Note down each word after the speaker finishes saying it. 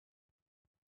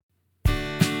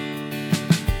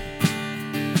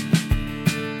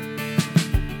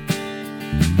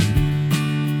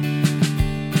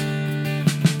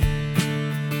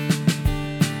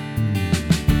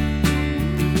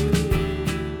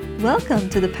Welcome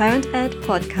to the Parent Ed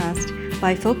podcast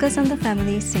by Focus on the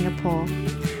Family Singapore.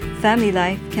 Family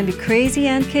life can be crazy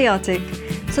and chaotic,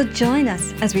 so join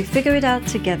us as we figure it out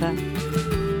together.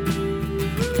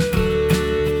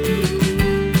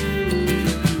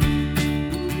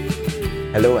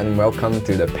 Hello and welcome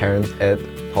to the Parent Ed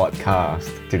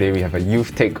podcast. Today we have a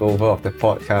youth takeover of the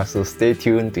podcast, so stay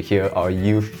tuned to hear our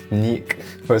unique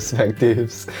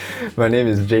perspectives. My name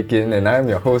is Jakin and I am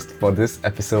your host for this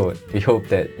episode. We hope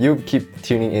that you keep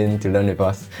tuning in to learn with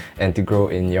us and to grow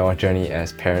in your journey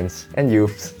as parents and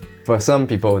youths. For some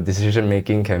people, decision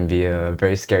making can be a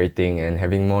very scary thing, and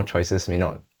having more choices may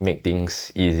not make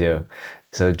things easier.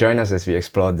 So join us as we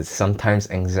explore the sometimes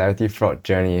anxiety-fraught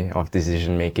journey of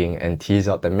decision making and tease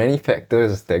out the many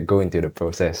factors that go into the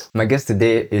process. My guest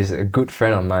today is a good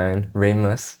friend of mine,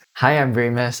 Ramus. Hi, I'm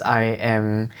Ramus. I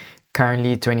am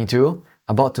currently 22,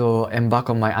 about to embark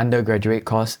on my undergraduate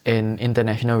course in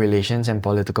International Relations and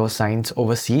Political Science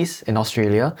overseas in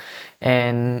Australia,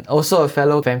 and also a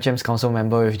fellow FemChamps Council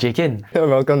member with Jakin.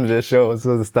 Welcome to the show.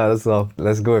 So to start us off,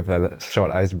 let's go with a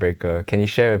short icebreaker. Can you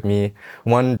share with me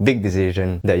one big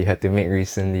decision that you had to make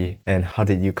recently, and how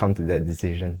did you come to that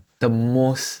decision? The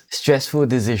most stressful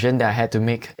decision that I had to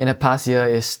make in the past year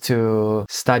is to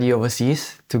study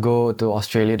overseas, to go to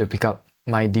Australia to pick up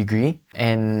my degree.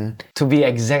 And to be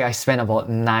exact, I spent about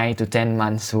 9 to 10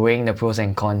 months weighing the pros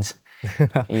and cons.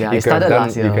 Yeah, it started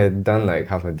last year. You could have done like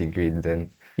half a degree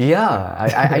then. Yeah,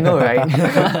 I know, right?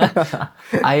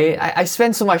 I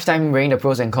spent so much time weighing the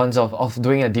pros and cons of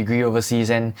doing a degree overseas,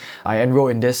 and I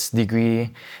enrolled in this degree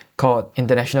called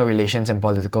International Relations and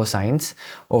Political Science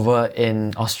over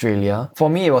in Australia. For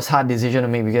me, it was a hard decision to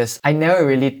make because I never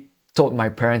really told my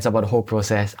parents about the whole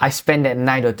process. I spent that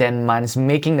 9 to 10 months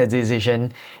making the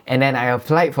decision, and then I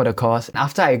applied for the course.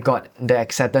 After I got the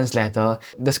acceptance letter,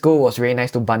 the school was really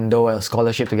nice to bundle a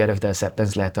scholarship together with the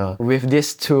acceptance letter. With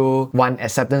these two, one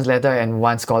acceptance letter and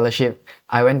one scholarship,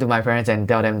 I went to my parents and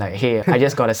tell them like, hey, I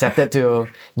just got accepted to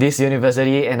this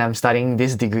university and I'm studying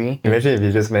this degree. Imagine if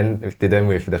you just went to them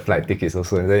with the flight tickets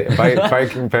also and say, bye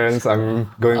parents, I'm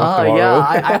going tomorrow.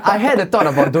 Yeah, I had a thought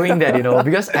about doing that,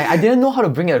 because I didn't know how to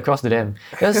bring it across to them.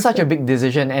 It was such a big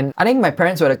decision, and I think my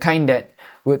parents were the kind that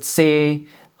would say,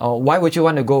 why would you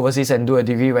want to go overseas and do a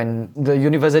degree when the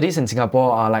universities in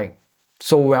Singapore are like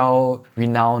so well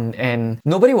renowned and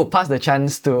nobody will pass the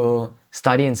chance to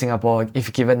study in Singapore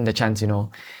if given the chance,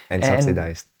 And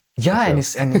subsidized. Yeah,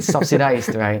 and it's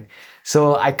subsidized, right?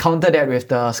 So I countered that with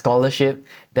the scholarship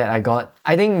that I got.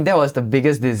 I think that was the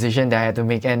biggest decision that I had to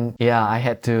make, and yeah, I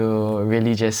had to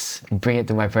really just bring it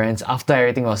to my parents after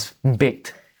everything was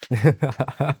baked.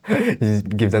 You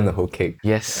give them the whole cake.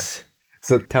 Yes.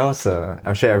 So tell us,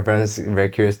 I'm sure everyone's very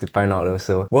curious to find out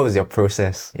also, what was your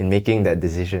process in making that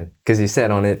decision? Because you sat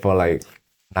on it for like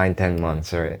 9-10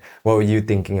 months, right? What were you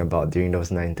thinking about during those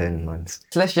 9-10 months?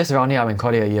 So let's just round it up and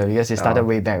call it a year because it started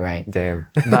way back, right? Damn.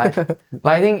 But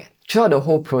I think throughout the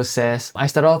whole process, I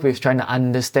started off with trying to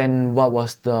understand what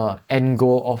was the end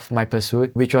goal of my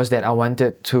pursuit, which was that I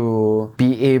wanted to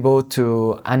be able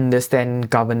to understand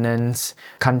governance,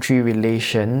 country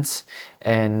relations,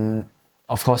 and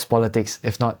of course politics.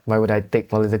 If not, why would I take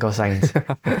political science?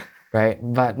 Right?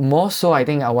 But more so, I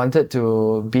think I wanted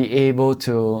to be able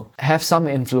to have some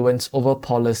influence over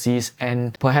policies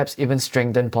and perhaps even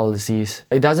strengthen policies.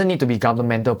 It doesn't need to be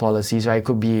governmental policies, right? It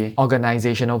could be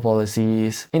organizational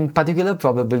policies, in particular,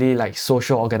 probably like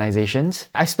social organizations.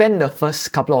 I spent the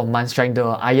first couple of months trying to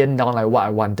iron down like what I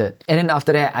wanted. And then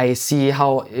after that, I see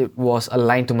how it was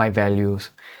aligned to my values.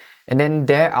 And then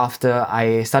thereafter,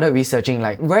 I started researching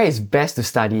like where is best to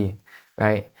study,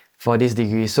 right? For this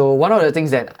degree. So one of the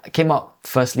things that came up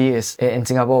firstly is in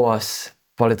Singapore was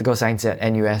political science at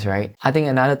NUS, right? I think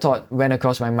another thought went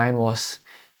across my mind was,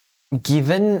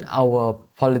 given our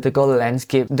political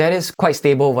landscape that is quite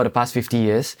stable over the past 50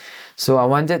 years, so I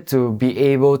wanted to be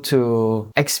able to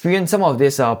experience some of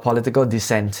this political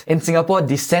dissent. In Singapore,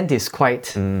 dissent is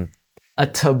quite a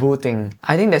taboo thing.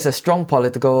 I think there's a strong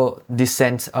political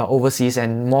dissent overseas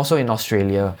and more so in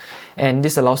Australia. And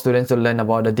this allows students to learn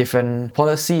about the different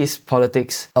policies,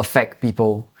 politics affect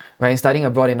people. Right? Studying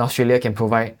abroad in Australia can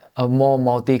provide a more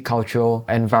multicultural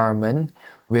environment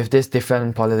with these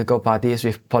different political parties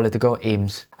with political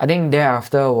aims. I think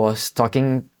thereafter was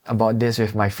talking about this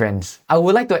with my friends. I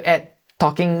would like to add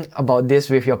talking about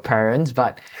this with your parents,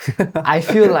 but I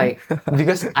feel like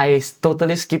because I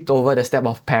totally skipped over the step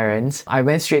of parents, I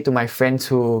went straight to my friends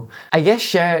who I guess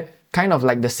share kind of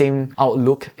like the same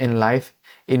outlook in life,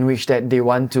 in which that they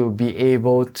want to be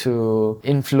able to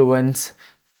influence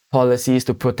policies,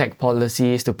 to protect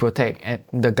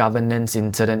the governance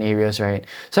in certain areas, right?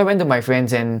 So I went to my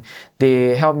friends and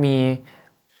they helped me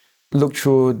look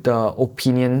through the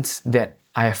opinions that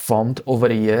I have formed over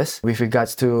the years with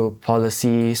regards to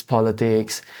policies,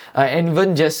 politics, and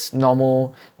even just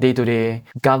normal day-to-day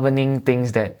governing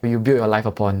things that you build your life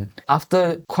upon.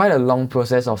 After quite a long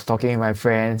process of talking with my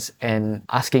friends and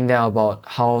asking them about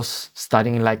how's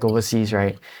studying like overseas,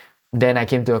 right? Then I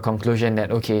came to a conclusion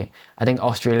that, okay, I think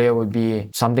Australia would be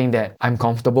something that I'm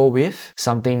comfortable with,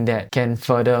 something that can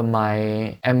further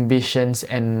my ambitions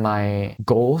and my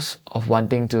goals of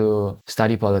wanting to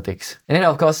study politics. And then,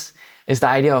 of course, it's the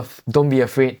idea of don't be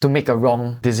afraid to make a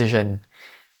wrong decision.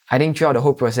 I think throughout the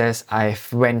whole process,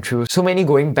 I've went through so many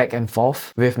going back and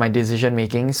forth with my decision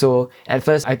making. So at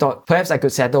first, I thought perhaps I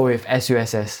could settle with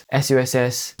SUSS.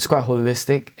 SUSS is quite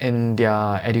holistic in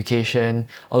their education.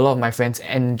 A lot of my friends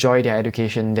enjoy their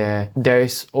education there. There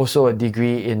is also a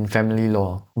degree in family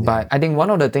law. But I think one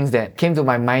of the things that came to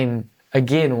my mind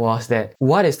again was that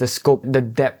what is the scope, the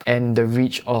depth and the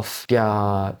reach of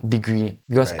their degree?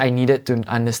 Because I needed to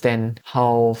understand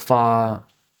how far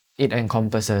it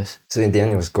encompasses. So in the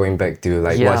end, it was going back to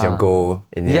like, what's your goal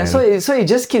in the end? So it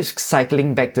just keeps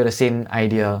cycling back to the same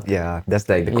idea. Yeah, that's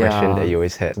like the question that you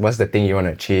always had. What's the thing you want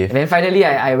to achieve? And then finally,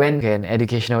 I went to an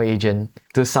educational agent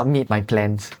to submit my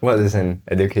plans. What is an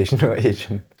educational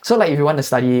agent? So like if you want to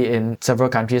study in several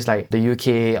countries like the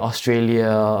UK, Australia,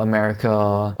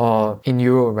 America, or in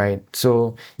Europe, right?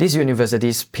 So these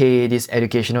universities pay these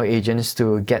educational agents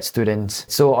to get students.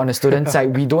 So on the student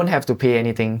side, we don't have to pay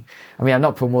anything. I mean, I'm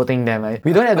not promoting them. Right?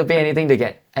 We don't have to pay anything to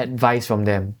get advice from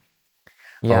them.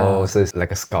 Yeah. Oh, so it's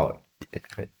like a scout.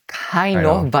 Kind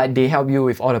of, but they help you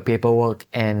with all the paperwork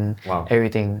and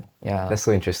everything. Yeah. That's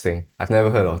so interesting. I've never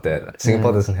heard of that.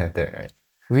 Singapore doesn't have that, right?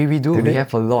 We do. We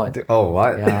have a lot. Oh,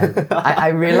 what? Yeah. I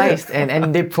realized,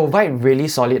 and they provide really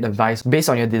solid advice based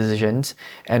on your decisions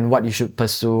and what you should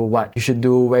pursue, what you should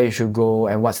do, where you should go,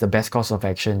 and what's the best course of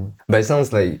action. But it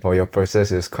sounds like for your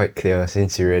process, it's quite clear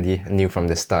since you already knew from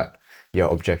the start your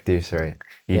objectives, right?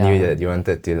 You knew that you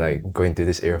wanted to like go into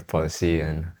this area of policy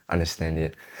and understand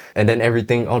it. And then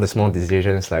everything, all the small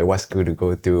decisions like what school to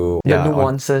go to. The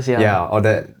nuances, all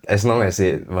that, as long as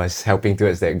it was helping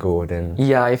towards that goal, then...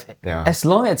 As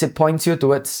long as it points you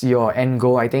towards your end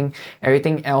goal, I think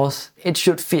everything else, it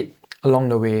should fit along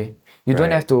the way. You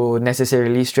don't have to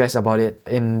necessarily stress about it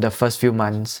in the first few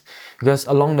months because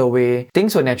along the way,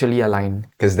 things will naturally align.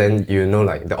 Because then you know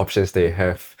like the options they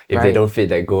have. If they don't fit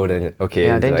that goal, then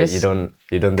then like, you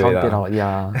don't do it out.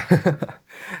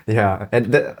 Yeah,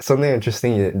 and something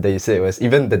interesting that you said was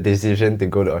even the decision to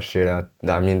go to Australia,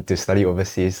 I mean to study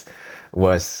overseas,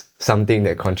 was something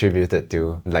that contributed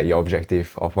to like your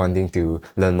objective of wanting to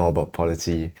learn more about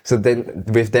policy. So then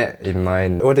with that in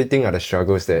mind, what do you think are the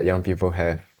struggles that young people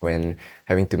have when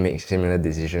having to make similar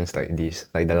decisions like these,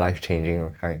 like the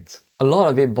life-changing kinds? A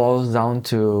lot of it boils down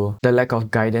to the lack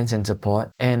of guidance and support,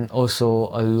 and also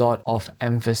a lot of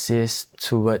emphasis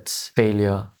towards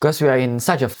failure. Because we are in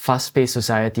such a fast-paced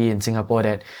society in Singapore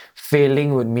that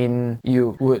failing would mean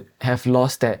you would have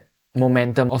lost that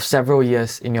momentum of several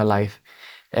years in your life.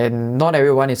 And not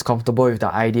everyone is comfortable with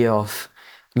the idea of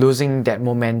losing that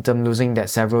momentum, losing that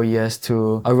several years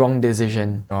to a wrong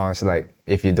decision. Oh, it's like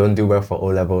if you don't do well for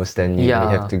O-levels, then you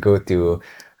have to go to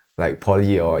like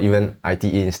poly or even ITE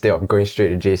instead of going straight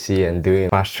to JC and doing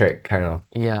fast track kind of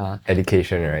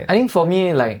education, right? I think for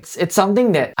me, like it's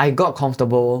something that I got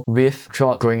comfortable with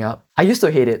throughout growing up. I used to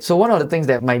hate it. So one of the things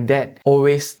that my dad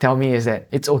always tell me is that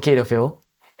it's okay to fail.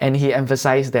 And he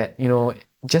emphasized that,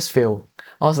 just fail.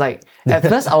 I was like, at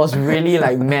first I was really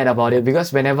like mad about it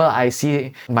because whenever I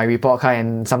see my report card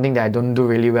and something that I don't do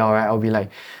really well, right, I'll be like,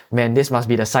 man, this must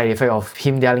be the side effect of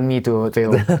him telling me to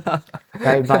fail.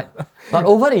 Right? But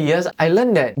over the years, I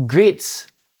learned that grades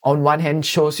on one hand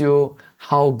shows you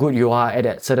how good you are at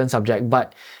that certain subject,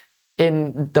 but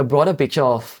in the broader picture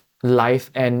of life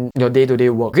and your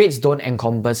day-to-day work, grades don't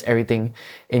encompass everything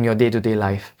in your day-to-day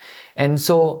life. And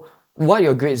so what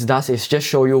your grades does is just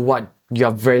show you what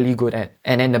you're really good at,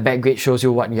 and then the bad grade shows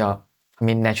you what you're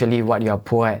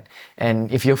poor at.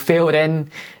 And if you fail, then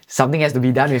something has to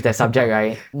be done with that subject,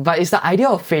 right? But it's the idea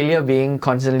of failure being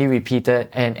constantly repeated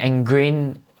and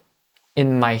ingrained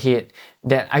in my head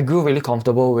that I grew really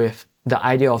comfortable with the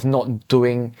idea of not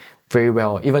doing very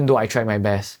well, even though I tried my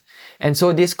best. And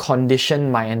so this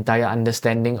conditioned my entire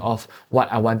understanding of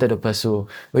what I wanted to pursue,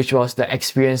 which was the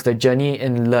experience, the journey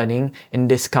in learning, in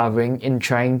discovering, in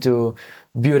trying to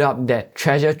build up that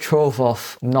treasure trove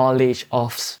of knowledge,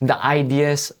 of the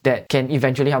ideas that can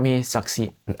eventually help me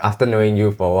succeed. After knowing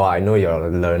you for a while, I know you're a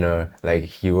learner.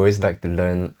 Like you always like to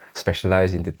learn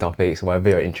specialize into topics, whatever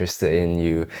you're interested in,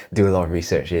 you do a lot of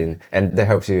research in, and that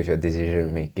helps you with your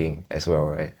decision making as well,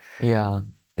 right? Yeah.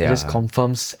 It Yeah. just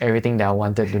confirms everything that I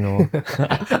wanted to know.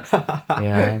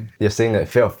 Yeah. You're saying that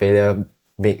fear of failure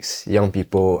makes young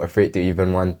people afraid to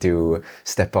even want to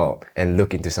step out and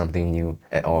look into something new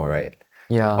at all, right?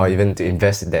 Yeah. Or even to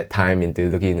invest that time into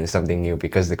looking into something new,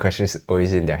 because the question is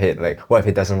always in their head, like, what if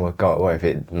it doesn't work out? What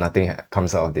if nothing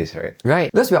comes out of this, right?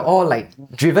 Right. Because we're all like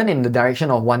driven in the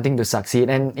direction of wanting to succeed.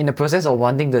 And in the process of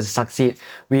wanting to succeed,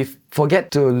 we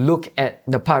forget to look at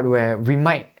the part where we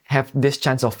might have this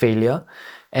chance of failure.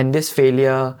 And this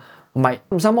failure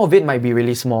some of it might be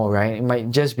really small, right? It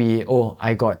might just be, oh,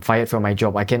 I got fired from my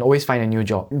job. I can always find a new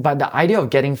job. But the idea of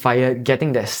getting fired,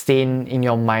 getting that stain in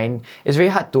your mind is very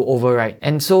hard to overwrite.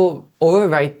 And so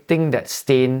overwriting that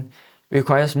stain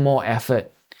requires more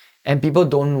effort. And people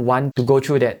don't want to go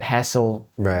through that hassle.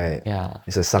 Right. Yeah.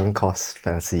 It's a sunk cost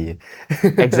fallacy.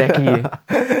 Exactly.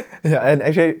 Yeah, and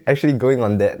actually going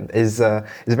on that is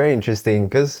very interesting,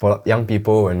 because for young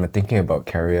people, when we're thinking about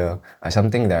career,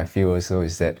 something that I feel also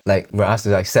is that, like, we're asked to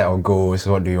like set our goals,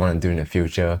 what do you want to do in the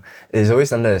future. It's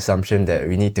always under the assumption that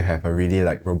we need to have a really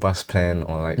like robust plan,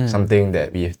 or like something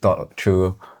that we've thought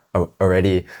through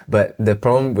already. But the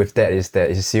problem with that is that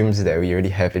it assumes that we already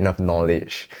have enough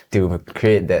knowledge to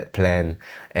create that plan.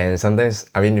 And sometimes,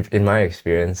 I mean, in my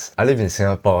experience, I live in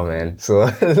Singapore, man. So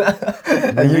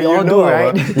We all do,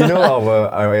 right? you know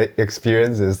our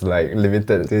experience is like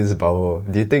limited to this bubble.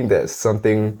 Do you think that's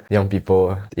something young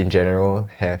people in general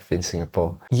have in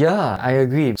Singapore? Yeah, I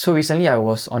agree. So recently I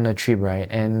was on a trip, right?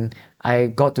 And I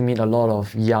got to meet a lot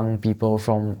of young people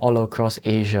from all across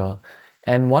Asia.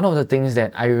 And one of the things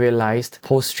that I realized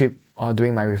post-trip or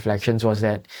during my reflections was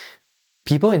that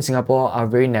people in Singapore are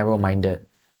very narrow-minded.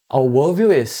 Our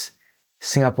worldview is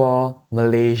Singapore,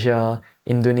 Malaysia,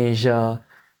 Indonesia,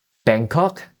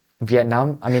 Bangkok,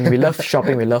 Vietnam. I mean, we love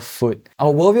shopping, we love food.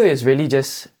 Our worldview is really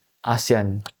just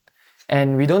ASEAN.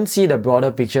 And we don't see the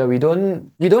broader picture. We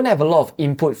don't have a lot of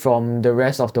input from the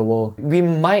rest of the world. We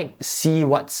might see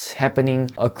what's happening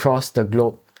across the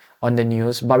globe on the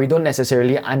news, but we don't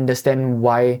necessarily understand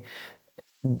why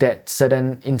that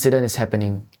certain incident is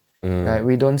happening. Right?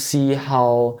 We don't see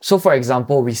how. So, for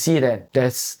example, we see that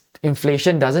there's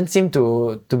inflation doesn't seem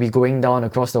to be going down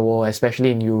across the world,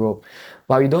 especially in Europe,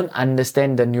 but we don't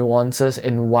understand the nuances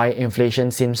and why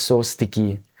inflation seems so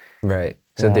sticky. Right.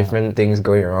 So different things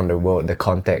going around the world, the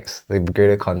context, the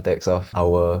greater context of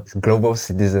our global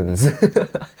citizens.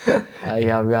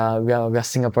 Yeah, we are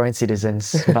Singaporean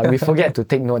citizens, but we forget to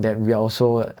take note that we are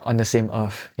also on the same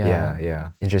earth. Yeah.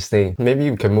 Interesting.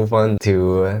 Maybe we can move on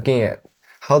to looking at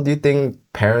how do you think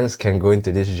parents can go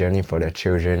into this journey for their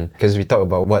children? Because we talk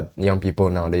about what young people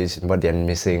nowadays, what they're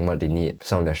missing, what they need,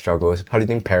 some of their struggles. How do you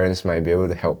think parents might be able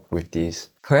to help with these?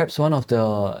 Perhaps one of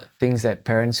the things that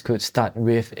parents could start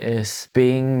with is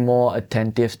being more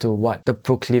attentive to what the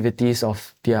proclivities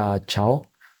of their child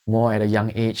more at a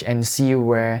young age, and see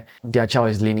where their child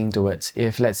is leaning towards.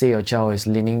 If, let's say, your child is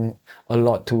leaning a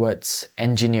lot towards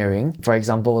engineering, for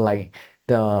example, like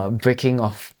the breaking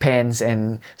of pens,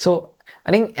 and so I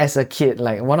think as a kid,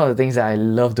 like one of the things that I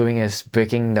love doing is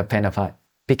breaking the pen apart,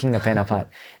 picking the pen apart,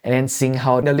 and then seeing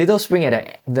how the little spring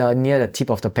at the near the tip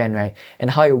of the pen, right,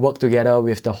 and how it worked together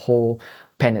with the whole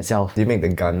pen itself. Do you make the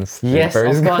guns? Yes,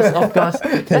 of course.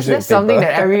 That's something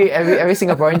that every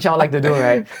Singaporean child like to do,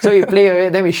 right? So we play with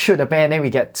it, then we shoot the pen, then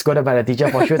we get scolded by the teacher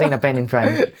for shooting the pen in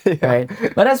front, right?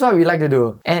 But that's what we like to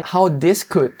do. And how this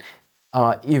could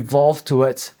evolve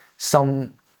towards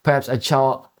perhaps a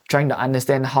child trying to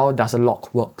understand how does a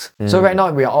lock works. So right now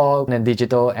we are all in a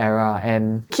digital era,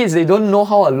 and kids, they don't know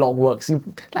how a lock works.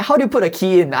 Like, how do you put a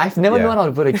key in? I've never known how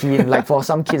to put a key in. Like for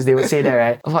some kids, they would say that,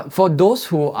 right? But for those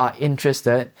who are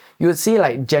interested, you would see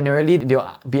like generally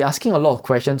they'll be asking a lot of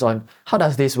questions on how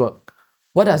does this work?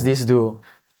 What does this do?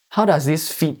 How does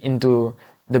this fit into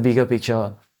the bigger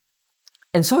picture?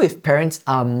 And so if parents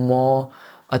are more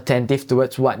attentive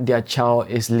towards what their child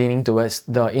is leaning towards,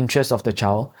 the interest of the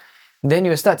child, then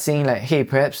you start seeing like, hey,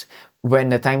 perhaps when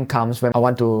the time comes when I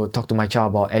want to talk to my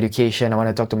child about education, I want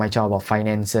to talk to my child about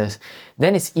finances,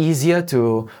 then it's easier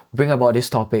to bring about this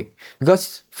topic.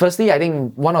 Because firstly, I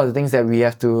think one of the things that we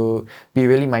have to be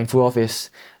really mindful of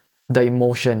is the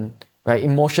emotion, right?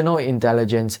 Emotional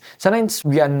intelligence. Sometimes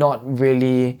we are not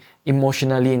really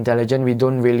emotionally intelligent. We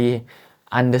don't really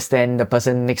understand the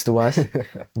person next to us.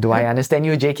 Do I understand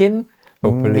you, Jakin?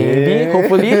 Hopefully. Maybe,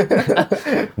 hopefully.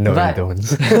 No, But- you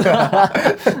don't.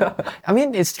 I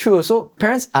mean, it's true. So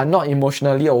parents are not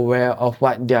emotionally aware of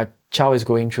what their child is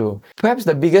going through. Perhaps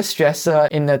the biggest stressor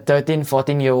in a 13,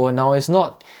 14-year-old now is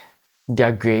not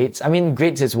their grades. I mean,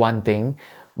 grades is one thing,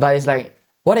 But it's like,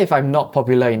 what if I'm not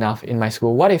popular enough in my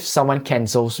school? What if someone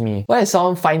cancels me? What if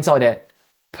someone finds out that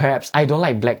perhaps I don't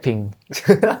like Blackpink?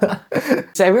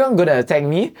 Is everyone gonna attack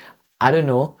me? I don't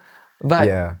know. But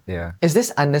yeah. it's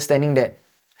this understanding that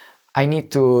I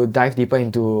need to dive deeper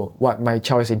into what my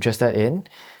child is interested in.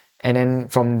 And then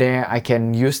from there, I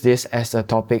can use this as a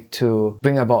topic to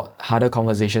bring about harder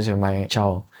conversations with my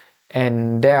child.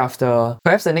 And thereafter,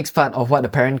 perhaps the next part of what the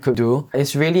parent could do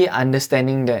is really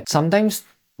understanding that sometimes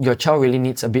your child really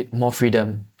needs a bit more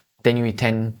freedom than you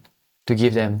intend to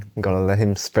give them. Gotta let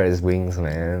him spread his wings,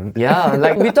 man. Yeah,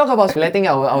 like we talk about letting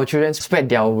our children spread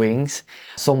their wings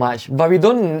so much, but we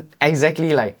don't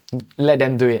exactly like let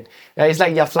them do it. It's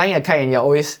like you're flying a kite and you're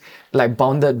always like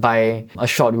bounded by a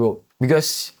short rope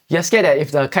because you're scared that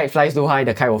if the kite flies too high,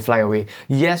 the kite will fly away.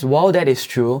 Yes, while that is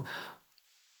true,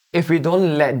 if we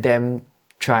don't let them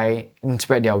try and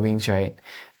spread their wings, right,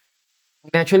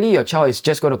 naturally your child is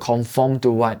just going to conform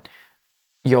to what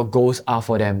your goals are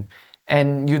for them.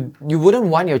 And you wouldn't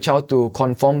want your child to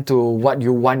conform to what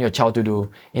you want your child to do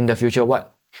in the future,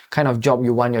 what kind of job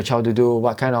you want your child to do,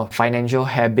 what kind of financial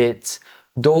habits,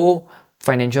 though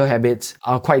financial habits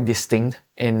are quite distinct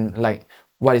in like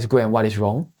what is good and what is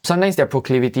wrong. Sometimes their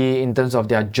proclivity in terms of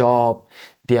their job,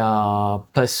 their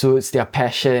pursuits, their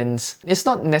passions, it's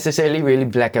not necessarily really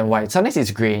black and white. Sometimes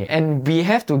it's gray. And we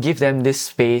have to give them this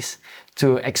space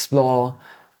to explore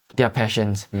their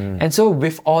passions. And so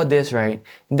with all this, right,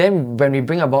 then when we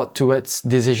bring about towards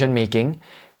decision making,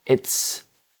 it's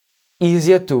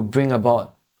easier to bring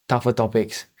about tougher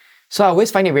topics. So I always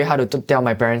find it very hard to tell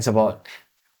my parents about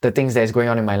the things that is going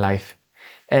on in my life.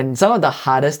 And some of the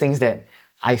hardest things that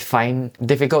I find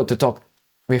difficult to talk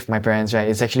with my parents, right,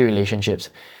 is actually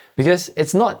relationships. Because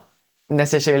it's not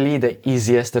necessarily the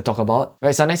easiest to talk about,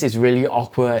 right? Sometimes it's really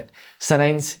awkward.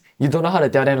 Sometimes you don't know how to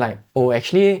tell them like, oh,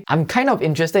 actually, I'm kind of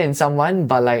interested in someone,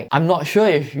 but like, I'm not sure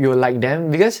if you like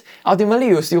them, because ultimately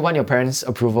you still want your parents'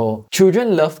 approval.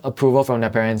 Children love approval from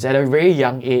their parents. At a very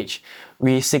young age,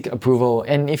 we seek approval.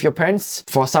 And if your parents,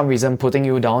 for some reason, putting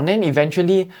you down, then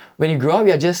eventually, when you grow up,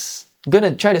 you're just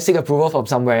gonna try to seek approval from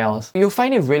somewhere else. You'll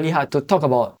find it really hard to talk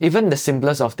about even the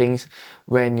simplest of things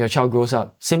when your child grows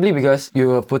up, simply because you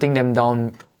were putting them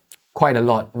down quite a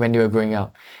lot when they were growing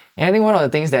up. And I think one of the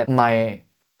things that my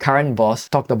current boss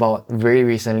talked about very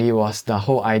recently was the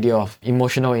whole idea of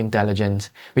emotional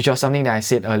intelligence, which was something that I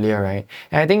said earlier, right?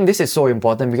 And I think this is so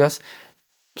important because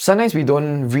sometimes we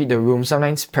don't read the room,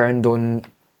 sometimes parents don't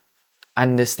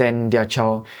understand their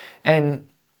child. And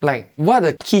like, what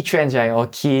are the key trends, right, or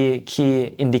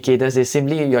key indicators is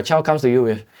simply your child comes to you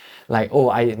with like, oh,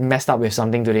 I messed up with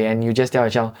something today, and you just tell your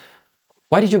child,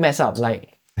 why did you mess up?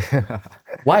 Like,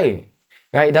 why?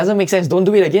 Right? It doesn't make sense. Don't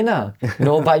do it again.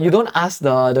 But you don't ask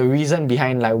the reason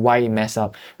behind like why you mess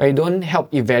up. Right? You don't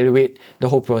help evaluate the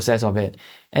whole process of it.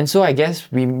 And so I guess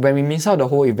when we miss out the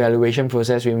whole evaluation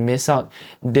process, we miss out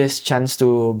this chance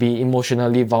to be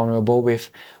emotionally vulnerable with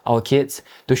our kids,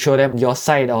 to show them your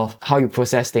side of how you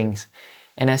process things.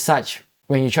 And as such,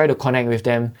 when you try to connect with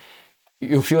them,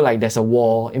 you feel like there's a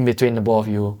wall in between the both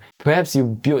of you. Perhaps you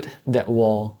built that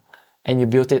wall and you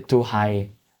built it too high.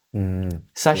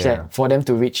 Such that for them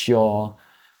to reach your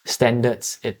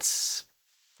standards, it's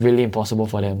really impossible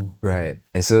for them. Right.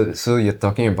 And so you're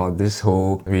talking about this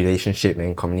whole relationship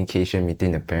and communication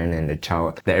between the parent and the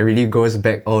child that really goes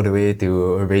back all the way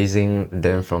to raising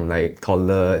them from like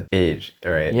toddler age,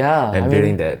 right? Yeah. And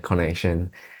building that connection.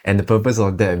 And the purpose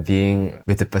of that being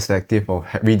with the perspective of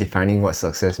redefining what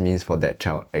success means for that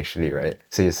child, actually, right?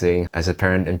 So you're saying, as a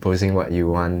parent, imposing what you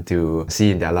want to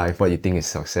see in their life, what you think is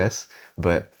success,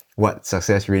 but what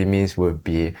success really means would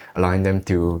be allowing them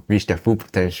to reach their full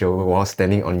potential while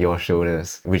standing on your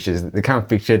shoulders, which is the kind of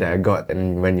picture that I got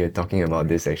when you're talking about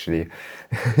this, actually.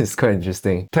 It's quite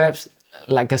interesting. Perhaps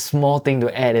like a small thing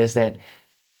to add is that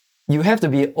you have to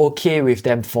be okay with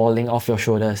them falling off your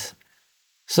shoulders.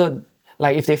 So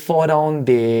like if they fall down,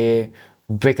 they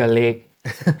break a leg.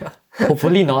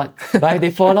 Hopefully not. But if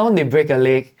they fall down, they break a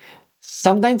leg.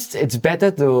 Sometimes it's better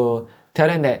to tell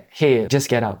them that, hey, just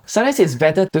get up. Sometimes it's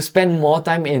better to spend more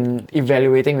time in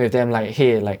evaluating with them, like,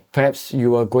 hey, like perhaps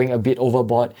you were going a bit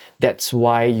overboard, that's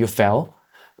why you fell.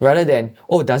 Rather than,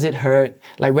 oh, does it hurt?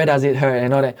 Like, where does it hurt?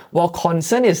 And all that. While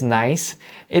concern is nice,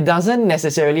 it doesn't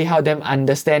necessarily help them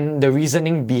understand the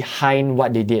reasoning behind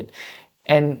what they did.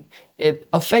 And it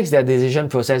affects their decision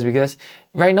process because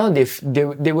right now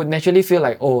they would naturally feel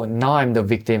like, oh, now I'm the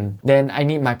victim. Then I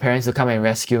need my parents to come and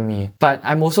rescue me. But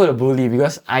I'm also the bully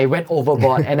because I went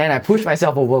overboard and then I pushed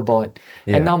myself overboard.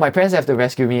 And now my parents have to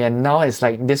rescue me. And now it's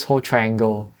like this whole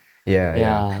triangle.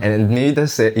 Yeah. And maybe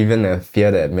there's even a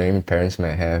fear that many parents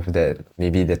might have, that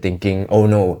maybe they're thinking, oh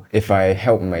no, if I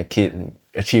help my kid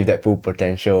achieve that full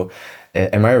potential,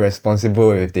 am I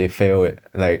responsible if they fail it?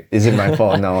 Like, is it my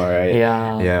fault now, right?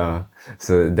 Yeah.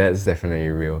 So that's definitely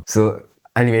real. So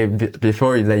anyway,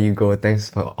 before we let you go, thanks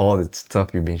for all the stuff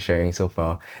you've been sharing so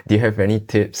far. Do you have any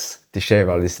tips to share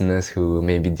with our listeners who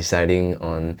may be deciding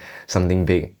on something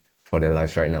big for their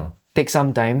lives right now? Take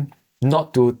some time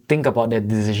not to think about that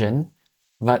decision,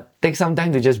 but take some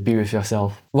time to just be with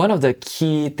yourself. One of the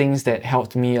key things that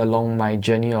helped me along my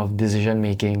journey of decision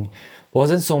making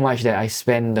wasn't so much that I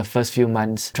spent the first few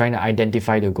months trying to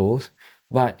identify the goals,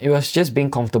 but it was just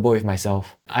being comfortable with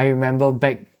myself. I remember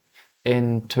back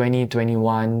in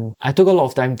 2021, I took a lot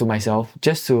of time to myself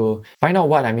just to find out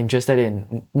what I'm interested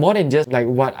in. More than just like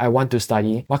what I want to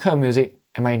study, what kind of music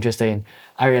am I interested in?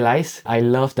 I realized I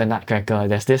love the Nutcracker.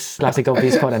 There's this classical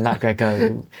piece called the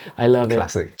Nutcracker. I love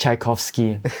Classic. it.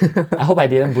 Tchaikovsky. I hope I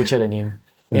didn't butcher the name.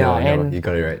 No, you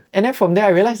got it right. And then from there, I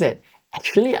realized that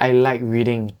actually I like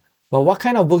reading. But what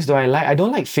kind of books do I like? I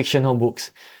don't like fictional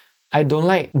books. I don't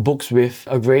like books with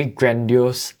a very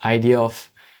grandiose idea of,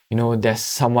 there's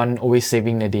someone always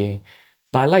saving the day.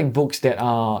 But I like books that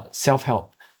are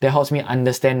self-help, that helps me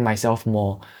understand myself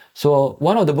more. So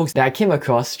one of the books that I came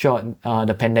across throughout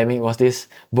the pandemic was this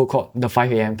book called The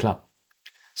 5 a.m. Club.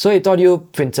 So it taught you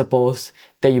principles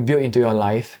that you build into your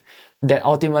life that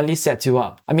ultimately sets you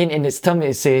up. I mean, in its term,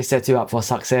 it says sets you up for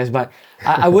success, but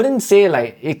I wouldn't say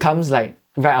like it comes like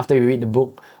right after you read the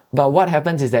book. But what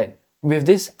happens is that with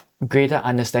this greater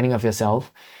understanding of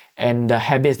yourself and the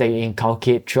habits that you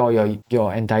inculcate throughout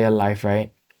your entire life,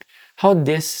 right? How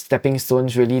these stepping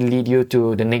stones really lead you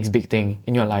to the next big thing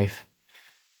in your life.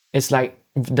 It's like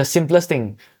the simplest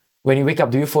thing. When you wake up,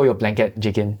 do you fold your blanket,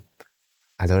 Jikin?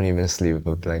 I don't even sleep with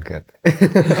a blanket.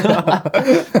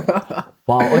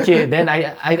 Wow, okay, then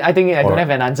I think I don't have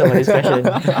an answer for this question.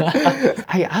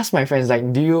 I asked my friends,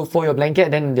 like, do you fold your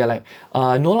blanket? Then they're like,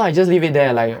 no lah, I just leave it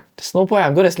there. Like, there's no point,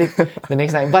 I'm going to sleep the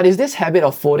next night. But it's this habit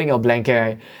of folding your blanket,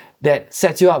 right, that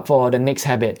sets you up for the next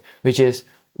habit, which is,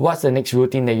 what's the next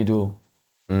routine that you do?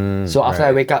 So after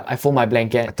I wake up, I fold my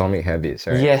blanket. Atomic habits,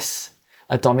 right? Yes,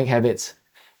 atomic habits.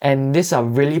 And these are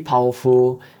really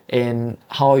powerful in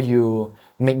how you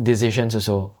make decisions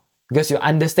also. Because you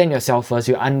understand yourself first,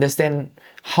 you understand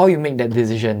how you make that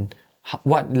decision,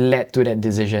 what led to that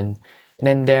decision. And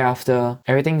then thereafter,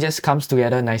 everything just comes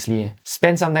together nicely.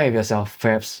 Spend some time with yourself,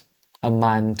 perhaps a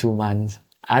month, 2 months.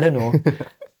 I don't know.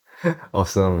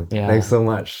 Awesome. Yeah. Thanks so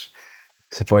much.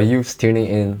 So for youths tuning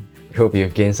in, I hope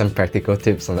you've gained some practical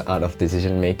tips on the art of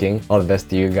decision making. All the best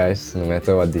to you guys, no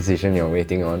matter what decision you're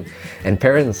waiting on. And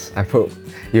parents, I hope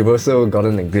you've also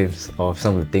gotten a glimpse of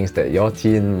some of the things that your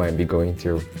teen might be going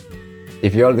through.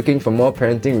 If you're looking for more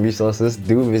parenting resources,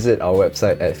 do visit our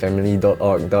website at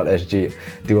family.org.sg.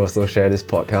 Do also share this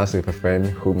podcast with a friend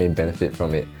who may benefit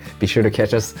from it. Be sure to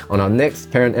catch us on our next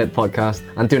Parent Ed podcast.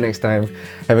 Until next time,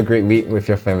 have a great week with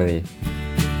your family.